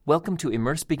Welcome to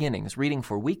Immerse Beginnings, reading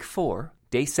for Week 4,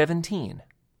 Day 17.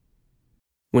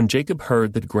 When Jacob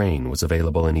heard that grain was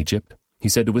available in Egypt, he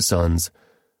said to his sons,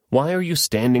 "Why are you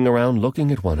standing around looking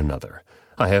at one another?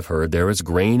 I have heard there is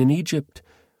grain in Egypt.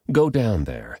 Go down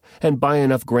there and buy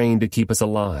enough grain to keep us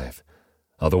alive.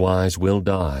 Otherwise we'll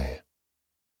die."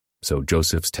 So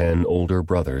Joseph's 10 older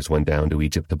brothers went down to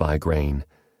Egypt to buy grain.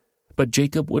 But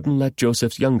Jacob wouldn't let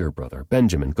Joseph's younger brother,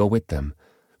 Benjamin, go with them,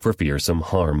 for fear some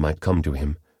harm might come to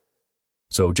him.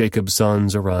 So Jacob's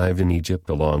sons arrived in Egypt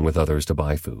along with others to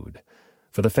buy food,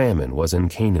 for the famine was in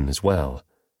Canaan as well.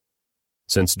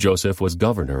 Since Joseph was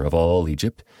governor of all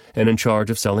Egypt and in charge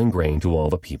of selling grain to all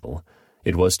the people,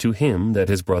 it was to him that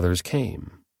his brothers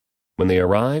came. When they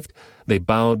arrived, they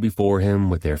bowed before him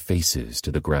with their faces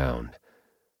to the ground.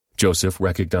 Joseph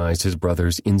recognized his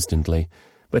brothers instantly,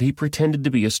 but he pretended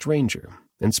to be a stranger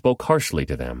and spoke harshly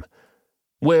to them.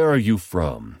 "Where are you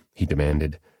from?" he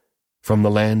demanded. "From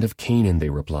the land of Canaan," they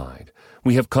replied.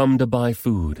 "We have come to buy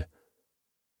food."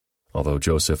 Although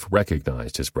Joseph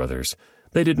recognized his brothers,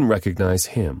 they didn't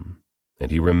recognize him, and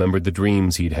he remembered the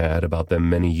dreams he'd had about them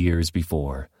many years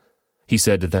before. He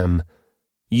said to them,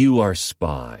 "You are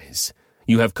spies.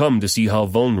 You have come to see how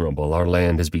vulnerable our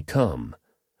land has become."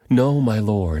 "No, my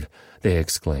lord," they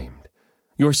exclaimed.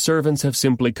 "Your servants have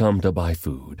simply come to buy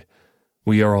food.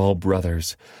 We are all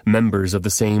brothers, members of the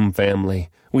same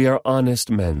family. We are honest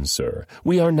men, sir.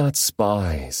 We are not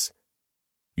spies."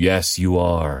 "Yes, you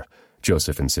are,"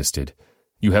 Joseph insisted.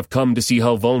 "You have come to see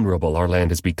how vulnerable our land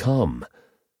has become."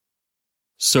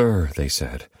 "Sir," they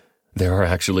said, "there are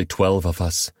actually 12 of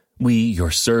us. We,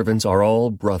 your servants, are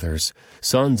all brothers,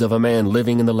 sons of a man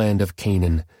living in the land of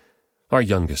Canaan. Our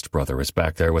youngest brother is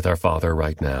back there with our father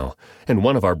right now, and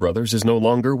one of our brothers is no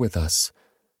longer with us."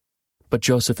 But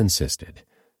Joseph insisted.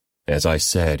 "As I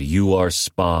said, you are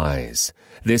spies.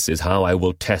 This is how I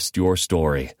will test your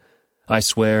story. I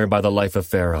swear by the life of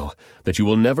Pharaoh that you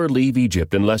will never leave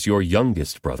Egypt unless your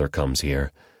youngest brother comes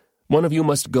here. One of you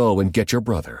must go and get your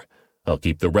brother. I'll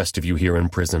keep the rest of you here in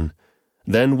prison.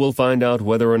 Then we'll find out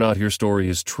whether or not your story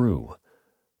is true.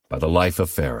 By the life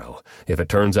of Pharaoh, if it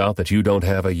turns out that you don't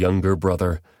have a younger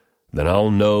brother, then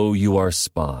I'll know you are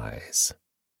spies."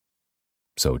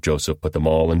 So Joseph put them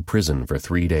all in prison for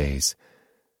 3 days.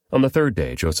 On the 3rd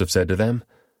day, Joseph said to them,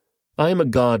 "I am a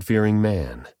God-fearing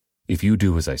man. If you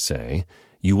do as I say,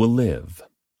 you will live.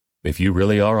 If you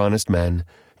really are honest men,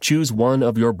 choose one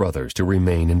of your brothers to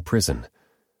remain in prison.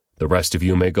 The rest of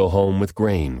you may go home with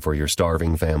grain for your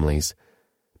starving families.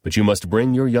 But you must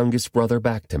bring your youngest brother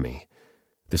back to me.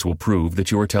 This will prove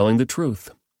that you are telling the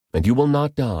truth, and you will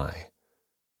not die."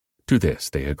 To this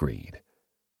they agreed.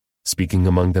 Speaking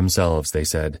among themselves, they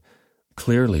said,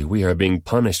 "Clearly we are being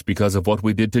punished because of what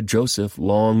we did to Joseph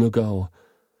long ago.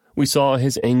 We saw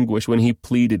his anguish when he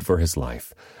pleaded for his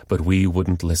life, but we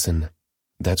wouldn't listen.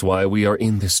 That's why we are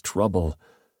in this trouble."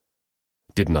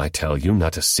 "Didn't I tell you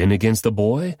not to sin against the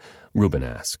boy?" Reuben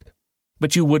asked.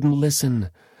 "But you wouldn't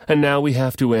listen, and now we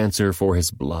have to answer for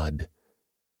his blood."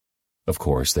 Of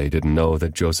course, they didn't know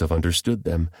that Joseph understood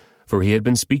them, for he had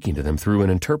been speaking to them through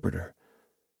an interpreter.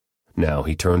 Now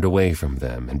he turned away from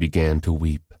them and began to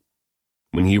weep.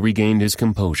 When he regained his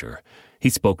composure, he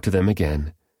spoke to them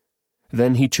again.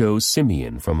 Then he chose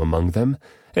Simeon from among them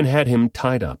and had him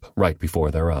tied up right before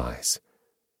their eyes.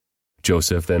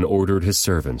 Joseph then ordered his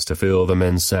servants to fill the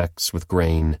men's sacks with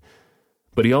grain,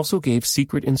 but he also gave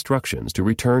secret instructions to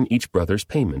return each brother's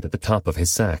payment at the top of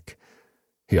his sack.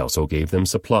 He also gave them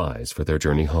supplies for their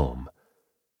journey home.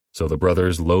 So the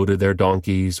brothers loaded their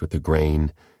donkeys with the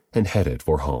grain and headed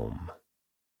for home.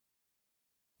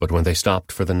 But when they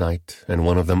stopped for the night, and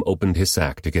one of them opened his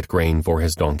sack to get grain for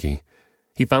his donkey,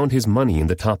 he found his money in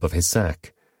the top of his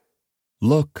sack.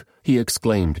 "Look," he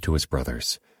exclaimed to his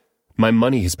brothers, "my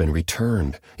money has been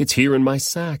returned. It's here in my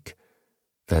sack."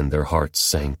 Then their hearts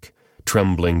sank.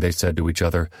 Trembling, they said to each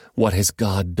other, "What has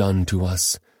God done to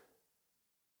us?"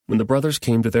 When the brothers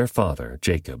came to their father,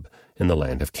 Jacob, in the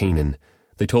land of Canaan,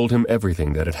 they told him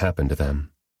everything that had happened to them.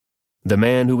 "The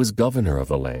man who was governor of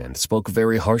the land spoke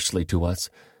very harshly to us,"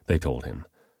 they told him.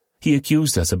 "He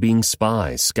accused us of being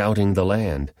spies, scouting the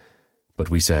land. But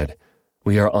we said,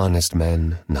 'We are honest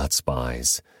men, not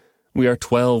spies. We are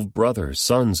 12 brothers,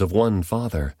 sons of one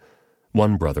father.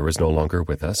 One brother is no longer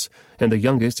with us, and the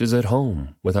youngest is at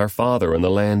home with our father in the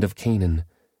land of Canaan.'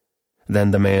 Then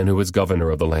the man who was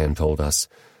governor of the land told us,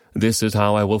 'This is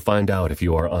how I will find out if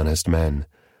you are honest men.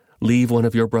 Leave one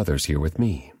of your brothers here with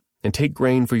me, and take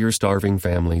grain for your starving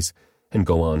families, and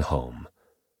go on home.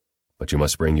 But you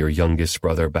must bring your youngest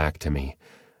brother back to me.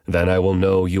 Then I will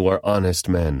know you are honest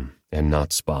men, and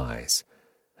not spies.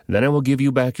 Then I will give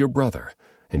you back your brother,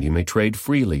 and you may trade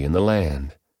freely in the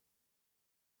land."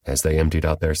 As they emptied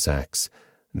out their sacks,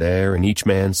 there in each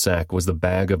man's sack was the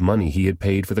bag of money he had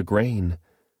paid for the grain.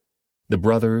 The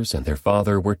brothers and their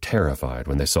father were terrified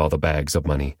when they saw the bags of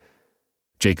money.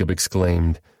 Jacob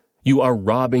exclaimed, "You are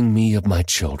robbing me of my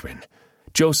children.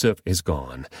 Joseph is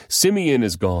gone, Simeon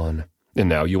is gone, and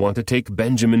now you want to take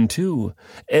Benjamin too.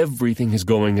 Everything is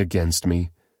going against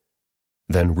me."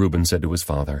 Then Reuben said to his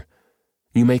father,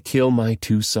 "You may kill my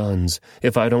 2 sons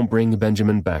if I don't bring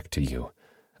Benjamin back to you.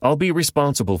 I'll be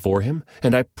responsible for him,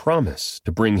 and I promise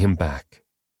to bring him back."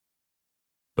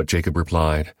 But Jacob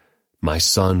replied, "My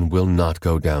son will not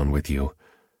go down with you.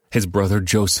 His brother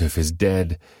Joseph is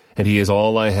dead, and he is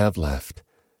all I have left.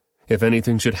 If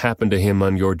anything should happen to him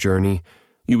on your journey,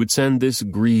 you would send this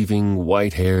grieving,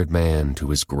 white-haired man to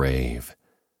his grave."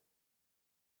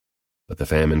 But the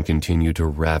famine continued to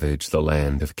ravage the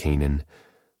land of Canaan.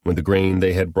 When the grain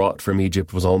they had brought from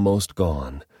Egypt was almost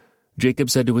gone, Jacob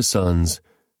said to his sons,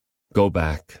 "Go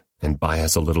back and buy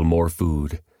us a little more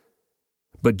food."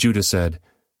 But Judah said,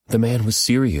 "The man was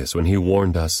serious when he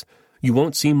warned us, 'You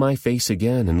won't see my face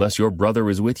again unless your brother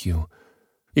is with you.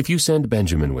 If you send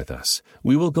Benjamin with us,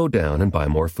 we will go down and buy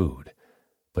more food.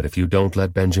 But if you don't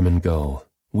let Benjamin go,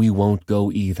 we won't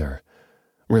go either.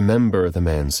 Remember,' the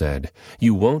man said,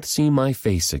 'you won't see my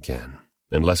face again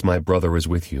unless my brother is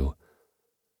with you.'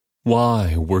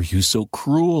 Why were you so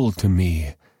cruel to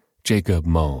me?" Jacob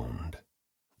moaned.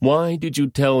 "Why did you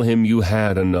tell him you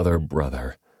had another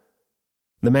brother?"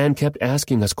 "The man kept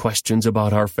asking us questions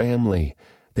about our family,"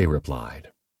 they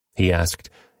replied. He asked,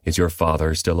 "Is your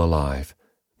father still alive?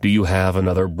 Do you have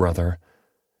another brother?"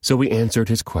 So we answered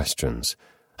his questions.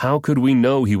 How could we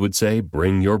know he would say,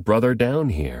 "Bring your brother down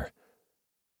here"?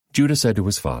 Judah said to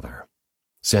his father,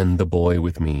 "Send the boy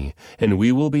with me, and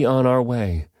we will be on our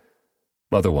way.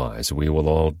 Otherwise we will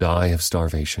all die of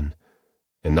starvation.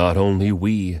 And not only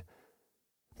we,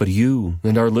 but you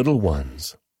and our little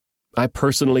ones. I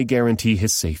personally guarantee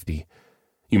his safety.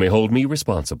 You may hold me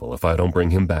responsible if I don't bring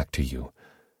him back to you.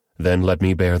 Then let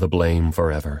me bear the blame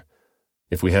forever.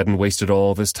 If we hadn't wasted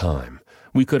all this time,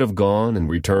 we could have gone and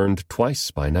returned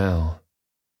twice by now."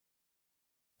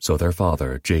 So their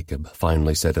father, Jacob,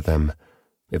 finally said to them,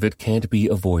 "If it can't be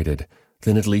avoided,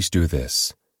 then at least do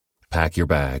this. Pack your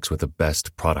bags with the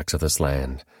best products of this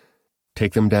land.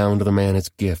 Take them down to the man as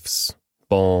gifts: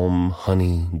 balm,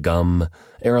 honey, gum,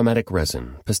 aromatic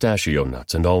resin, pistachio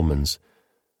nuts, and almonds.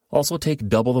 Also take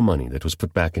double the money that was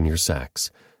put back in your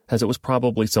sacks, as it was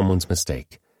probably someone's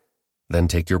mistake. Then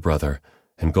take your brother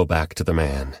and go back to the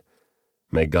man.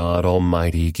 May God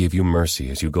Almighty give you mercy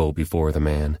as you go before the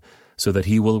man, so that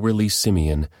he will release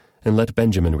Simeon and let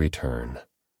Benjamin return.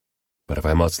 But if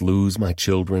I must lose my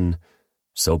children,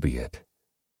 so be it."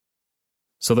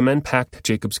 So the men packed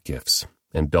Jacob's gifts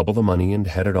and double the money and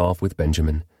headed off with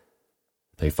Benjamin.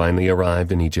 They finally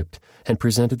arrived in Egypt and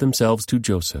presented themselves to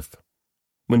Joseph.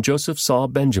 When Joseph saw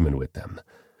Benjamin with them,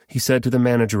 he said to the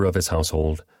manager of his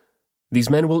household, "These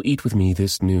men will eat with me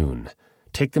this noon.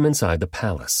 Take them inside the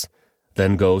palace.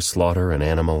 Then go slaughter an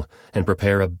animal and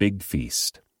prepare a big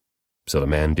feast." So the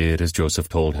man did as Joseph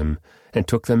told him and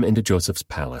took them into Joseph's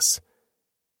palace.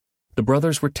 The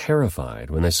brothers were terrified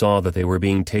when they saw that they were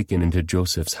being taken into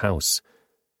Joseph's house.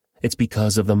 "It's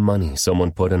because of the money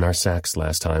someone put in our sacks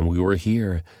last time we were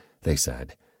here," they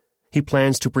said. "He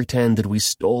plans to pretend that we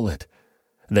stole it.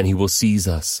 Then he will seize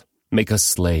us, make us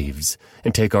slaves,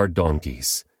 and take our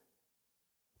donkeys."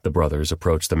 The brothers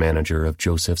approached the manager of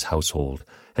Joseph's household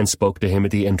and spoke to him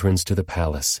at the entrance to the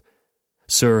palace.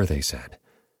 "Sir," they said,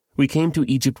 "we came to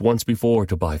Egypt once before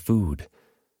to buy food.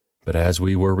 But as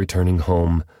we were returning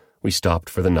home, we stopped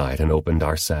for the night and opened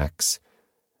our sacks.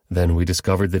 Then we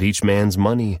discovered that each man's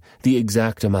money, the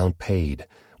exact amount paid,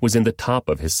 was in the top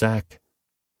of his sack.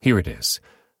 Here it is.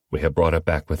 We have brought it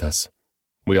back with us.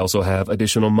 We also have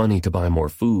additional money to buy more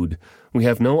food. We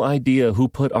have no idea who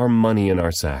put our money in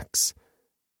our sacks."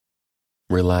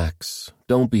 "Relax.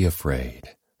 Don't be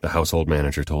afraid," the household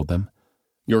manager told them.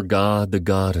 "Your God, the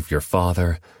God of your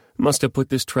father, must have put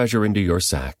this treasure into your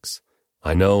sacks.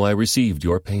 I know I received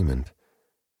your payment."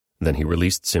 Then he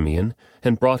released Simeon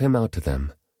and brought him out to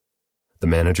them. The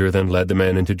manager then led the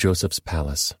men into Joseph's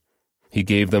palace. He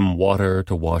gave them water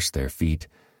to wash their feet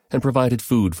and provided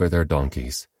food for their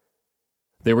donkeys.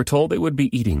 They were told they would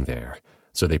be eating there,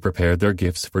 so they prepared their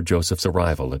gifts for Joseph's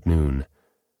arrival at noon.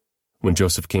 When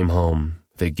Joseph came home,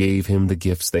 they gave him the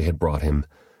gifts they had brought him,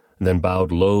 then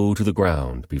bowed low to the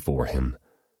ground before him.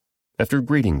 After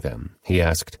greeting them, he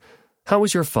asked, "How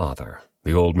is your father,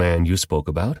 the old man you spoke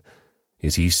about?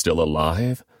 Is he still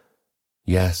alive?"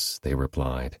 "Yes," they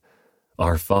replied.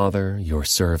 Our father, your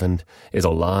servant, is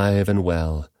alive and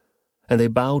well." And they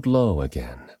bowed low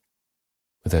again.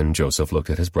 Then Joseph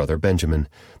looked at his brother Benjamin,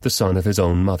 the son of his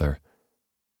own mother.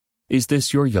 "Is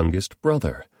this your youngest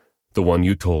brother, the one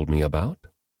you told me about?"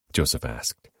 Joseph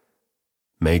asked.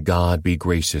 "May God be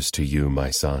gracious to you, my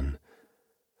son."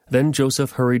 Then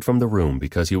Joseph hurried from the room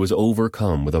because he was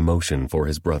overcome with emotion for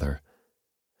his brother.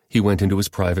 He went into his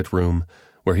private room,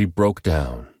 where he broke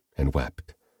down and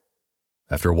wept.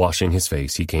 After washing his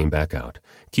face, he came back out,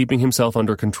 keeping himself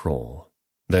under control.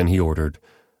 Then he ordered,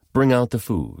 "Bring out the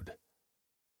food."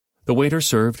 The waiter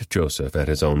served Joseph at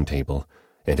his own table,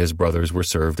 and his brothers were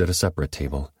served at a separate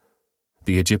table.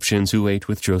 The Egyptians who ate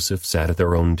with Joseph sat at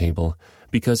their own table,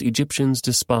 because Egyptians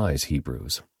despise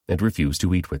Hebrews and refuse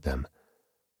to eat with them.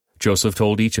 Joseph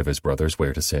told each of his brothers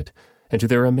where to sit, and to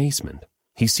their amazement,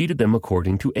 he seated them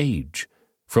according to age,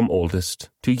 from oldest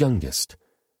to youngest.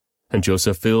 And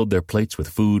Joseph filled their plates with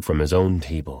food from his own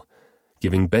table,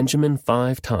 giving Benjamin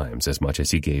 5 times as much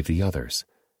as he gave the others.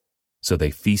 So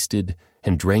they feasted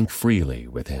and drank freely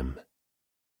with him.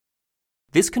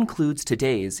 This concludes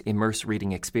today's Immerse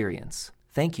Reading Experience.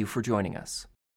 Thank you for joining us.